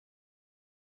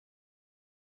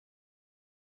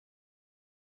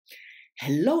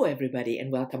Hello everybody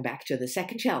and welcome back to the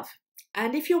second shelf.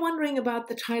 And if you're wondering about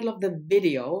the title of the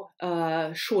video,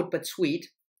 short but sweet,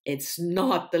 it's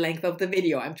not the length of the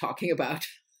video I'm talking about.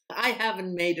 I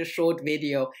haven't made a short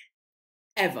video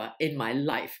ever in my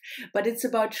life, but it's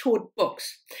about short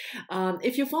books.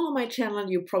 If you follow my channel,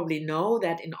 you probably know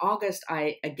that in August,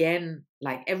 I again,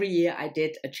 like every year, I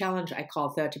did a challenge I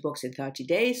call 30 books in 30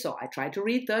 days. So I tried to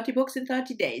read 30 books in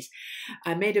 30 days.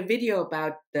 I made a video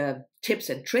about the tips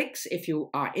and tricks. If you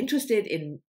are interested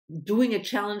in doing a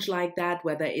challenge like that,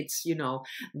 whether it's,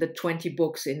 the 20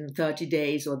 books in 30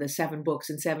 days or the 7 books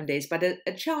in 7 days, but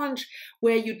a challenge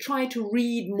where you try to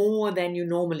read more than you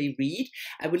normally read.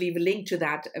 I will leave a link to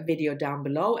that video down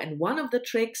below. And one of the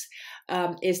tricks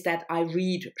is that I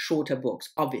read shorter books,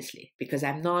 obviously, because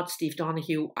I'm not Steve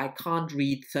Donahue. I can't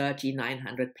read 30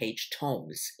 900-page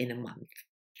tomes in a month.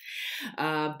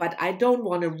 But I don't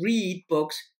want to read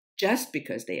books just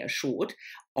because they are short.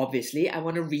 Obviously, I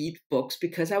want to read books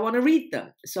because I want to read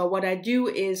them. So what I do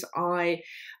is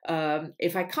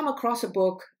if I come across a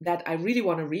book that I really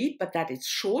want to read, but that it's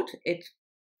short,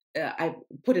 I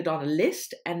put it on a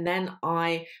list and then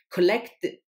I collect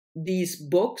these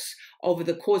books over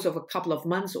the course of a couple of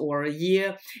months or a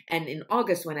year. And in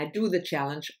August, when I do the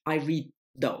challenge, I read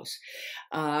those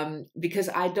because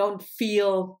I don't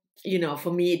feel,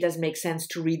 for me, it doesn't make sense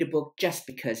to read a book just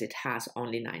because it has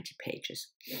only 90 pages.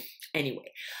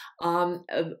 Anyway,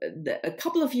 a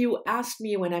couple of you asked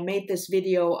me when I made this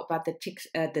video about the tips,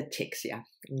 yeah,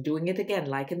 I'm doing it again,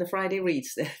 like in the Friday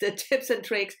Reads, the tips and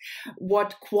tricks,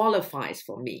 what qualifies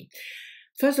for me.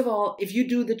 First of all, if you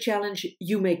do the challenge,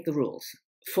 you make the rules.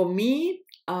 For me,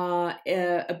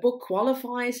 a book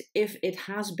qualifies if it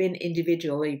has been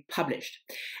individually published.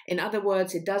 In other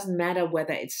words, it doesn't matter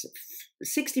whether it's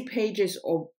 60 pages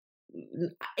or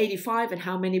 85 and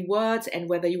how many words, and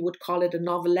whether you would call it a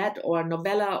novelette or a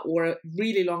novella or a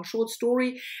really long short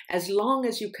story. As long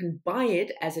as you can buy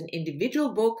it as an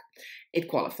individual book, it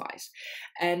qualifies.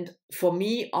 And for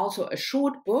me, also a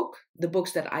short book, the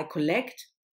books that I collect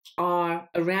are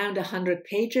around 100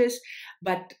 pages,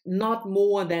 but not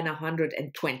more than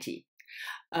 120,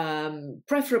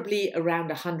 preferably around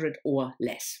 100 or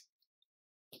less.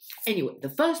 Anyway, the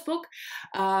first book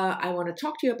I want to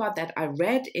talk to you about that I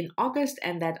read in August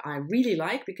and that I really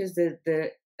like, because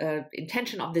the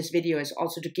intention of this video is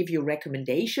also to give you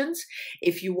recommendations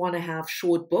if you want to have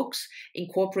short books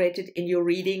incorporated in your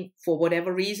reading for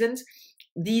whatever reasons.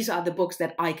 These are the books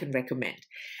that I can recommend.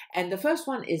 And the first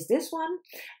one is this one,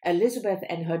 Elizabeth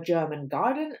and Her German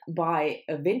Garden by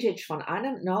Vintage von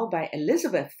Einem, no, by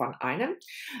Elizabeth von Einem,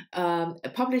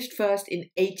 published first in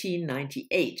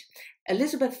 1898.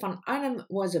 Elizabeth von Einem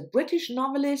was a British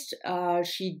novelist.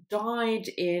 She died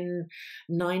in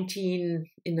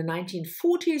the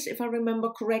 1940s, if I remember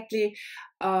correctly.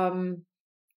 Let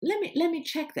me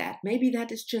check that. Maybe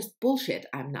that is just bullshit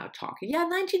I'm now talking. Yeah,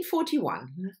 1941.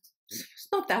 It's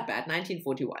not that bad,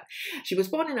 1941. She was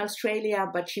born in Australia,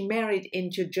 but she married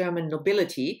into German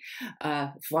nobility,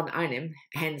 von Einem,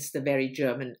 hence the very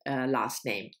German last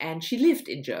name. And she lived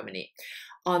in Germany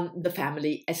on the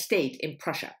family estate in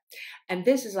Prussia. And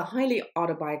this is a highly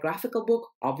autobiographical book,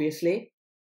 obviously,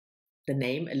 the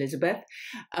name Elizabeth,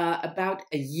 about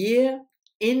a year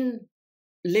in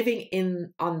living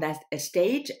on that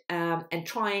estate and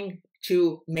trying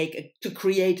to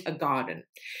create a garden.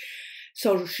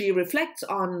 So she reflects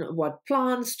on what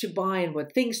plants to buy and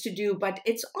what things to do, but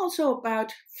it's also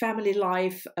about family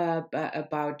life,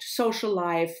 about social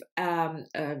life,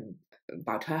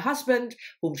 about her husband,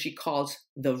 whom she calls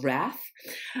the Wrath.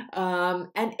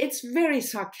 And it's very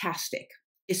sarcastic,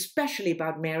 especially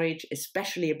about marriage,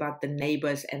 especially about the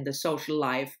neighbors and the social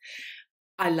life.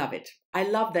 I love it. I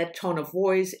love that tone of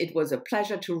voice. It was a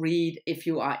pleasure to read. If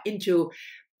you are into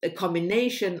a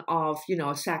combination of,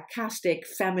 sarcastic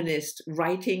feminist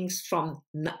writings from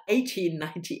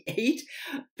 1898,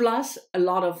 plus a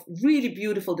lot of really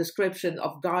beautiful description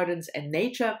of gardens and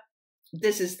nature,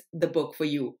 this is the book for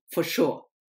you, for sure.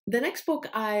 The next book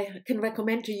I can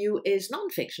recommend to you is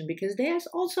nonfiction, because there's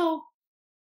also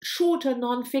shorter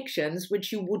nonfictions,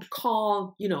 which you would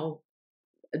call,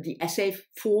 the essay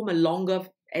form, a longer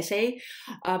essay.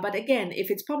 But again, if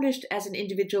it's published as an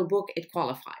individual book, it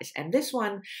qualifies. And this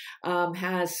one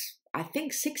has, I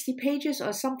think, 60 pages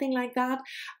or something like that.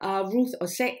 Ruth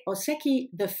Oseki,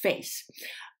 The Face.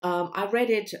 I read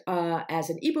it as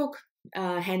an ebook,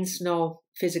 hence no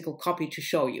physical copy to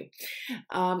show you.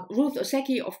 Ruth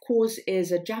Ozeki, of course,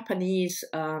 is a Japanese,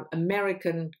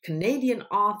 American, Canadian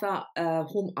author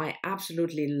whom I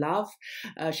absolutely love.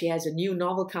 She has a new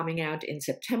novel coming out in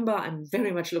September. I'm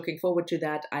very much looking forward to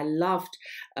that. I loved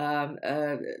a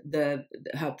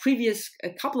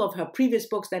couple of her previous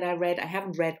books that I read. I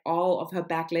haven't read all of her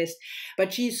backlist,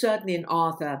 but she's certainly an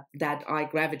author that I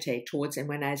gravitate towards. And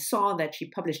when I saw that she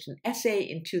published an essay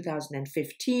in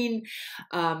 2015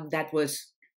 that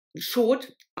was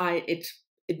short, it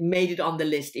made it on the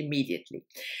list immediately.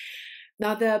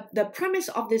 Now, the premise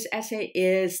of this essay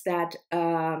is that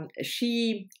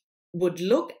she would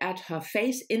look at her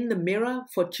face in the mirror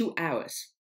for 2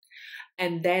 hours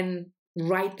and then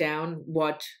write down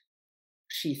what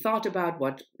she thought about,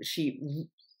 what she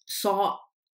saw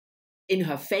in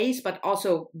her face, but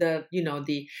also the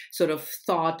sort of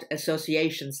thought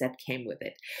associations that came with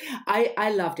it.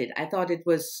 I loved it. I thought it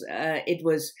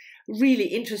was really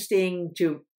interesting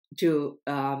to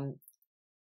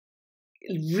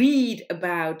read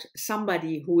about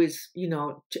somebody who is,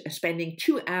 spending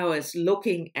 2 hours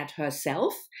looking at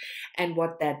herself and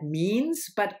what that means.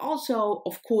 But also,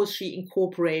 of course, she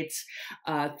incorporates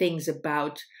things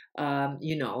about,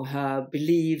 her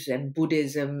beliefs and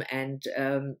Buddhism and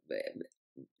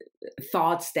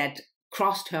thoughts that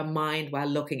crossed her mind while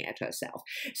looking at herself.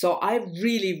 So I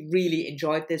really, really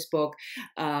enjoyed this book,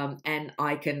 and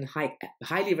I can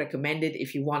highly recommend it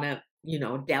if you want to,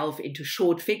 delve into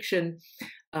short fiction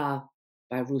by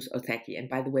Ruth Ozeki. And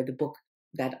by the way, the book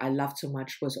that I loved so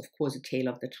much was, of course, A Tale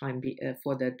of the Time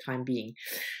for the Time Being.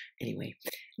 Anyway,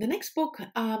 the next book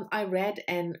I read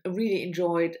and really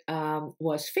enjoyed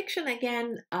was fiction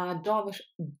again.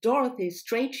 Dorothy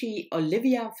Strachey,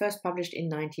 Olivia, first published in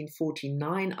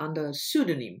 1949 under a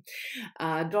pseudonym.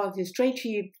 Dorothy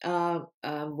Strachey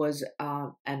was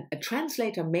a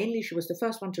translator mainly. She was the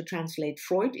first one to translate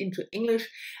Freud into English,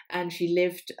 and she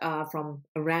lived from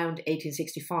around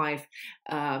 1865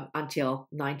 until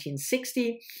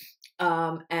 1960.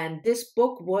 And this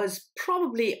book was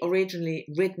probably originally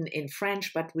written in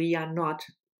French, but we are not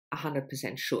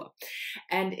 100% sure.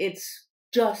 And it's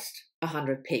just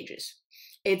 100 pages.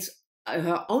 It's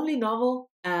her only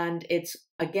novel, and it's,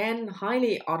 again,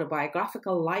 highly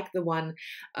autobiographical, like the one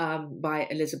by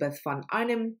Elizabeth von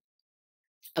Arnim,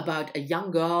 about a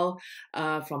young girl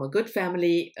from a good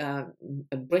family,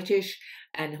 British,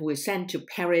 and who is sent to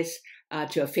Paris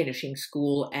to a finishing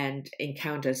school and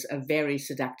encounters a very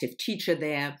seductive teacher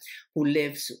there who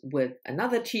lives with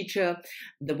another teacher.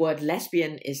 The word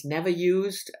lesbian is never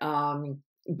used,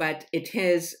 but it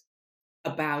is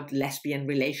about lesbian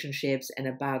relationships and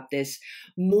about this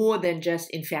more than just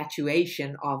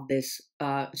infatuation of this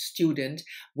student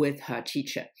with her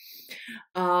teacher.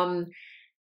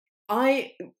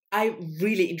 I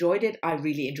really enjoyed it. I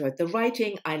really enjoyed the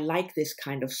writing. I like this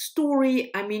kind of story.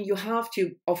 I mean, you have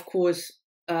to, of course,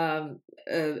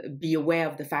 be aware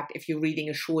of the fact if you're reading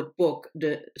a short book,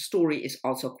 the story is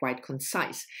also quite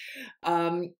concise.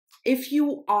 If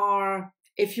you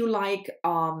like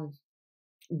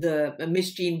the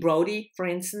Miss Jean Brodie, for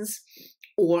instance,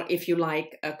 or if you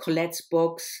like Colette's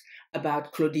books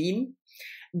about Claudine,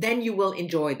 then you will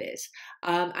enjoy this.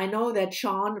 I know that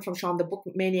Sean, from Sean the Book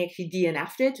Maniac, he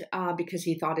DNF'd it because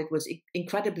he thought it was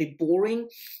incredibly boring.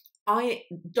 I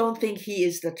don't think he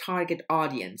is the target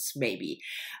audience, maybe.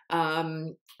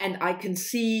 And I can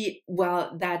see,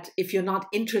 well, that if you're not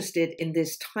interested in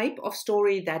this type of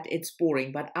story, that it's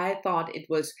boring. But I thought it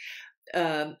was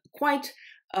quite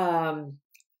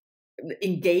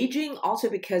engaging, also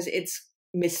because it's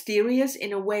mysterious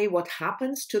in a way what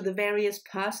happens to the various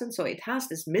persons. So it has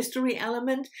this mystery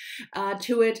element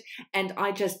to it, and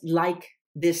I just like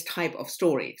this type of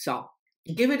story. So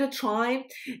give it a try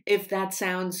if that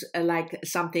sounds like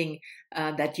something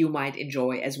that you might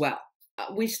enjoy as well.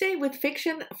 We stay with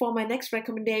fiction for my next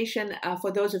recommendation.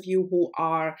 For those of you who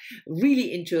are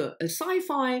really into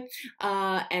sci-fi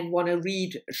and want to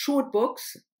read short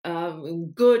books,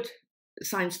 good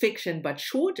science fiction but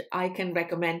short, I can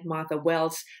recommend Martha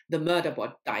Wells' The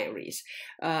Murderbot Diaries.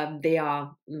 There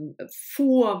are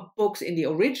 4 books in the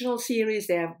original series.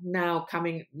 There are now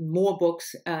coming more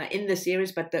books in the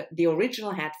series, but the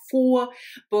original had 4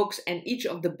 books, and each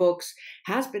of the books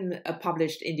has been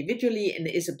published individually and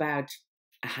is about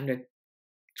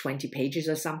 120 pages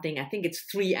or something. I think it's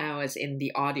 3 hours in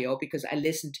the audio because I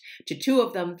listened to 2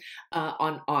 of them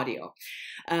on audio.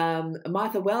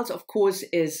 Martha Wells, of course,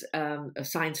 is a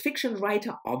science fiction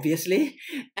writer, obviously,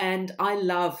 and I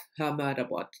love her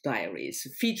Murderbot Diaries,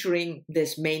 featuring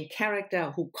this main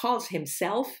character who calls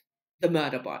himself the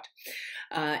murder bot.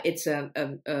 It's an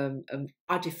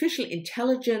artificial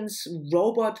intelligence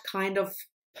robot kind of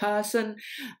person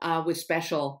with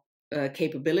special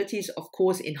capabilities, of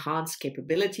course, enhanced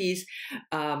capabilities.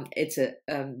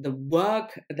 The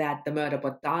work that the murder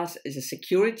bot does is a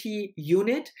security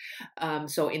unit.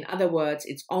 So in other words,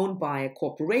 it's owned by a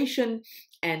corporation,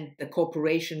 and the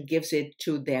corporation gives it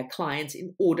to their clients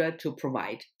in order to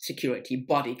provide security,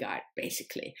 bodyguard,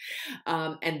 basically.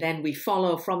 And then we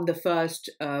follow from the first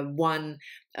one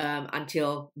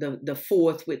until the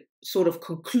fourth, which sort of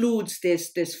concludes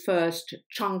this first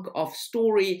chunk of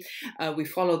story. We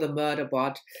follow the murder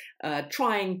bot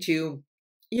trying to,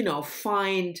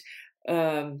 find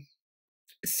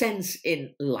sense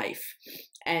in life.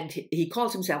 And he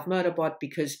calls himself Murderbot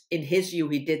because in his view,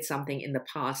 he did something in the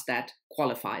past that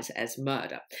qualifies as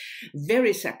murder.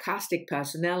 Very sarcastic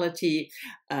personality.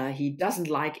 He doesn't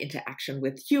like interaction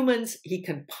with humans. He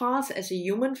can pass as a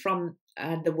human from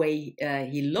the way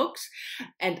he looks.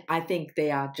 And I think they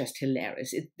are just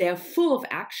hilarious. They're full of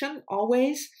action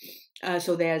always.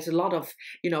 So there's a lot of,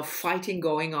 fighting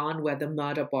going on where the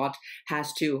murder bot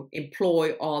has to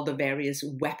employ all the various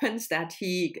weapons that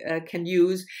he can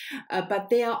use. But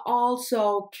they are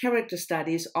also character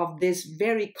studies of this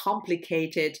very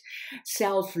complicated,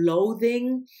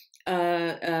 self-loathing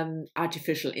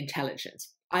artificial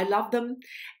intelligence. I love them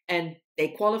and they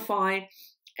qualify.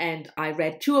 And I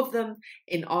read 2 of them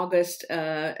in August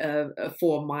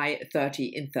for my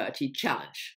 30 in 30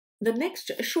 challenge. The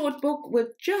next short book with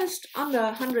just under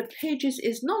 100 pages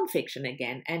is nonfiction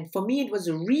again. And for me, it was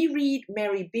a reread,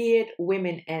 Mary Beard,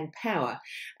 Women and Power,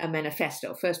 a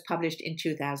manifesto, first published in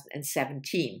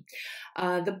 2017.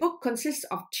 The book consists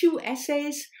of 2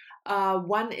 essays.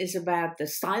 One is about the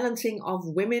silencing of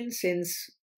women since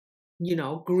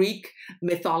Greek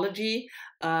mythology,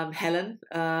 Helen,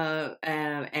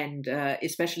 and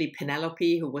especially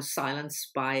Penelope, who was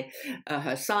silenced by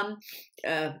her son.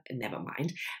 Never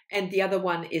mind. And the other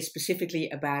one is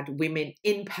specifically about women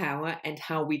in power and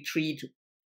how we treat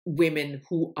women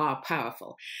who are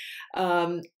powerful.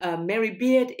 Mary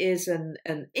Beard is an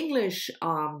English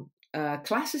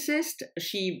classicist.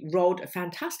 She wrote a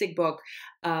fantastic book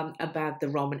about the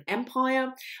Roman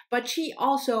Empire, but she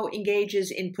also engages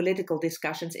in political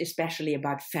discussions, especially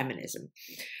about feminism.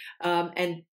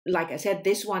 And like I said,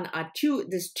 there's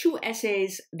 2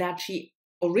 essays that she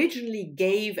originally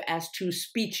gave as 2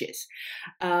 speeches,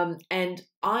 and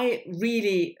I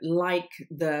really like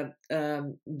the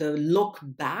look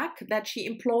back that she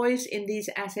employs in these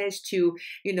essays to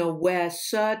where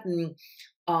certain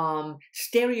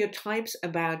stereotypes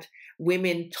about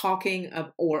women talking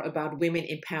or about women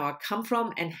in power come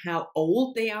from and how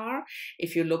old they are.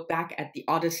 If you look back at the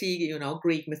Odyssey,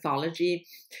 Greek mythology.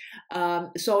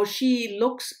 So she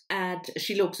looks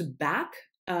back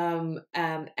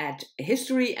at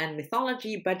history and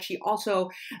mythology, but she also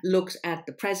looks at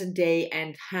the present day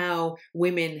and how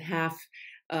women have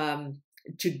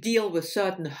to deal with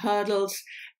certain hurdles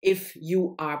if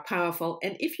you are powerful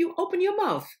and if you open your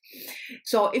mouth.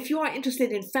 So if you are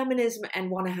interested in feminism and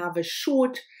want to have a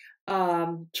short,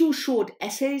 2 short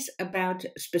essays about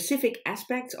specific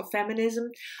aspects of feminism,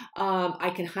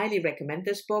 I can highly recommend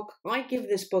this book. I give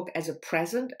this book as a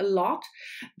present a lot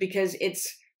because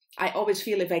I always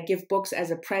feel if I give books as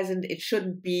a present, it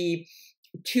shouldn't be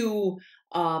too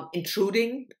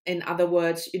intruding. In other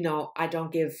words, I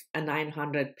don't give a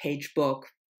 900-page book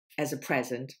as a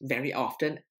present very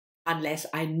often, unless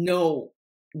I know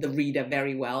the reader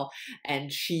very well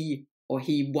and she or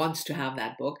he wants to have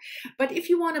that book. But if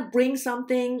you want to bring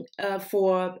something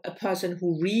for a person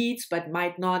who reads but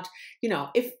might not,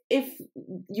 if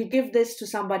you give this to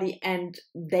somebody and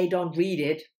they don't read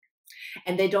it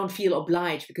and they don't feel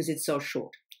obliged because it's so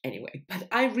short. Anyway, but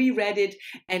I reread it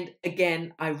and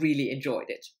again, I really enjoyed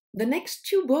it. The next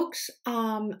 2 books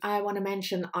I want to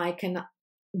mention, I can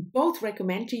both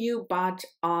recommend to you, but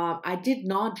I did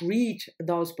not read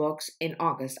those books in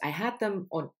August. I had them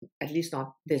on, at least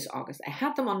not this August, I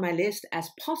had them on my list as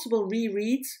possible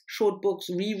rereads, short books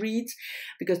rereads,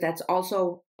 because that's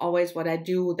also always what I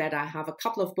do, that I have a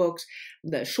couple of books,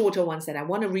 the shorter ones that I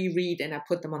want to reread, and I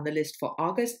put them on the list for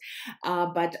August,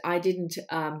 but I didn't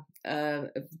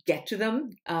get to them,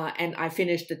 and I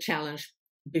finished the challenge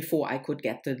before I could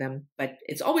get to them. But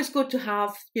it's always good to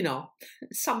have,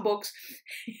 some books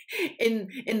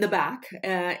in the back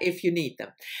if you need them.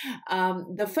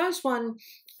 The first one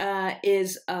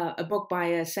is a book by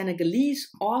a Senegalese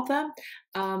author,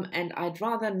 and I'd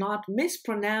rather not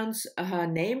mispronounce her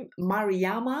name,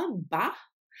 Mariama Bâ.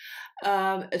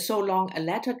 So long a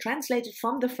letter, translated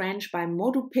from the French by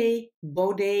Modupé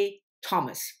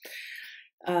Bodé-Thomas.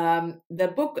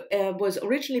 The book was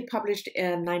originally published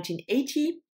in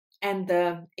 1980, and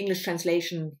the English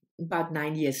translation about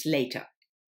 9 years later.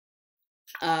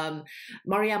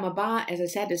 Mariama Bâ, as I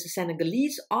said, is a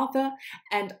Senegalese author,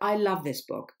 and I love this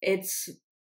book. It's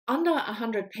under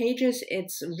 100 pages.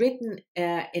 It's written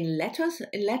in letter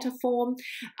form,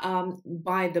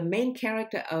 by the main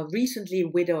character, a recently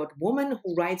widowed woman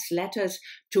who writes letters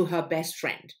to her best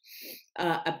friend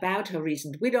about her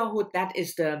recent widowhood. That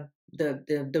is the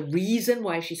reason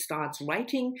why she starts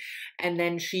writing. And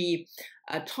then she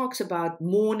talks about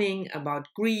mourning, about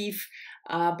grief,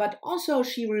 but also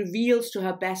she reveals to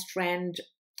her best friend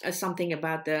something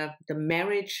about the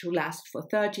marriage who lasted for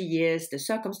 30 years, the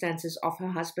circumstances of her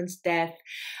husband's death.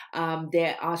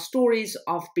 There are stories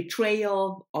of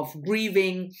betrayal, of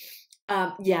grieving.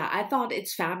 Yeah, I thought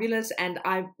it's fabulous, and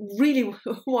I really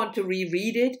want to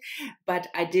reread it, but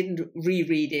I didn't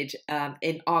reread it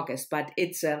in August. But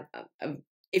it's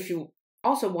if you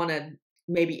also want to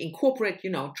maybe incorporate,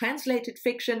 translated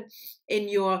fiction in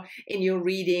your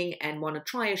reading and want to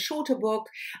try a shorter book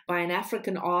by an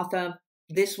African author,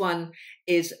 this one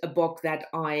is a book that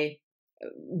I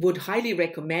would highly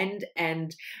recommend,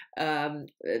 and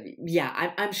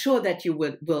yeah, I'm sure that you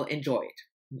will enjoy it.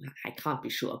 I can't be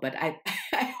sure, but I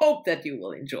hope that you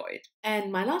will enjoy it.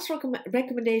 And my last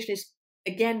recommendation is,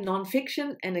 again,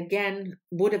 nonfiction, and again,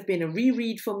 would have been a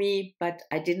reread for me, but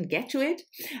I didn't get to it.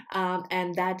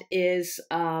 And that is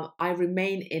I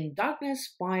Remain in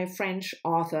Darkness by French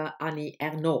author Annie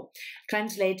Ernaux,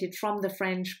 translated from the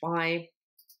French by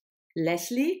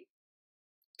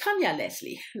Tanya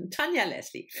Leslie,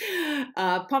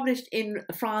 published in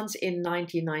France in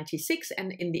 1996,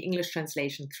 and in the English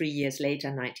translation 3 years later,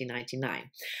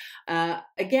 1999.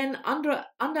 Again, under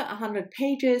 100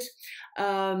 pages.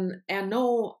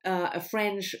 Ernaux, a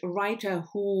French writer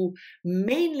who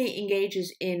mainly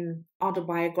engages in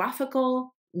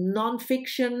autobiographical,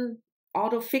 non-fiction,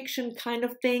 autofiction kind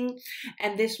of thing,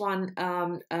 and this one,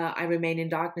 I Remain in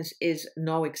Darkness, is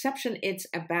no exception. It's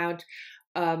about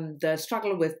the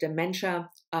struggle with dementia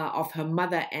of her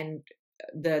mother, and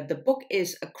the book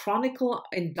is a chronicle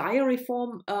in diary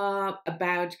form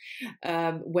about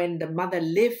when the mother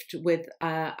lived with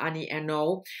Annie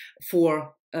Ernaux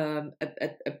for a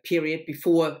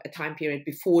time period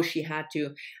before she had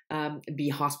to be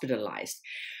hospitalized.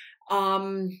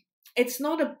 It's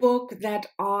not a book that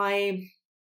I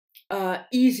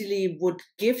easily would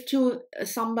give to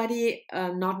somebody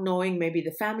not knowing maybe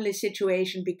the family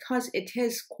situation, because it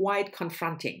is quite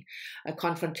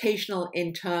confrontational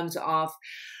in terms of,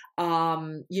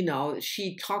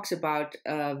 she talks about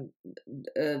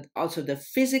also the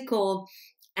physical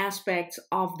aspects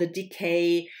of the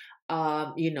decay,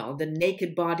 the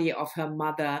naked body of her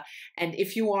mother. And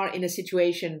if you are in a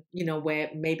situation, where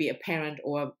maybe a parent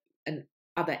or an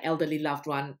other elderly loved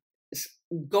one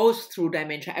goes through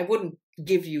dementia, I wouldn't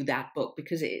give you that book,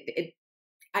 because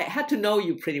I had to know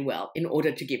you pretty well in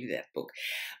order to give you that book.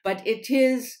 But it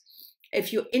is,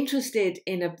 if you're interested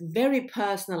in a very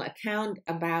personal account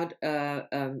about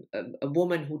a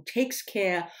woman who takes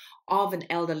care of an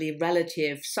elderly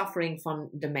relative suffering from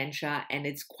dementia, and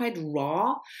it's quite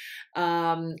raw,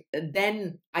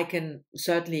 then I can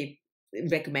certainly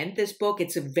recommend this book.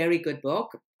 It's a very good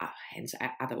book. Hence,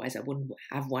 otherwise I wouldn't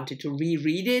have wanted to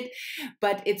reread it.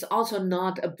 But it's also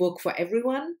not a book for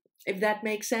everyone, if that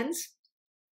makes sense.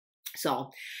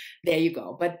 So there you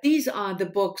go. But these are the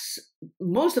books.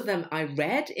 Most of them I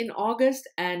read in August,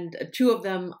 and 2 of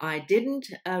them I didn't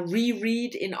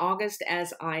reread in August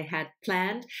as I had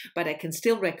planned, but I can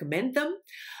still recommend them.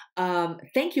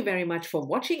 Thank you very much for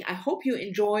watching. I hope you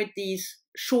enjoyed these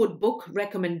short book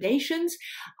recommendations.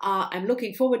 I'm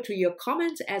looking forward to your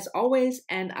comments as always,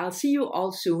 and I'll see you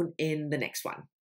all soon in the next one.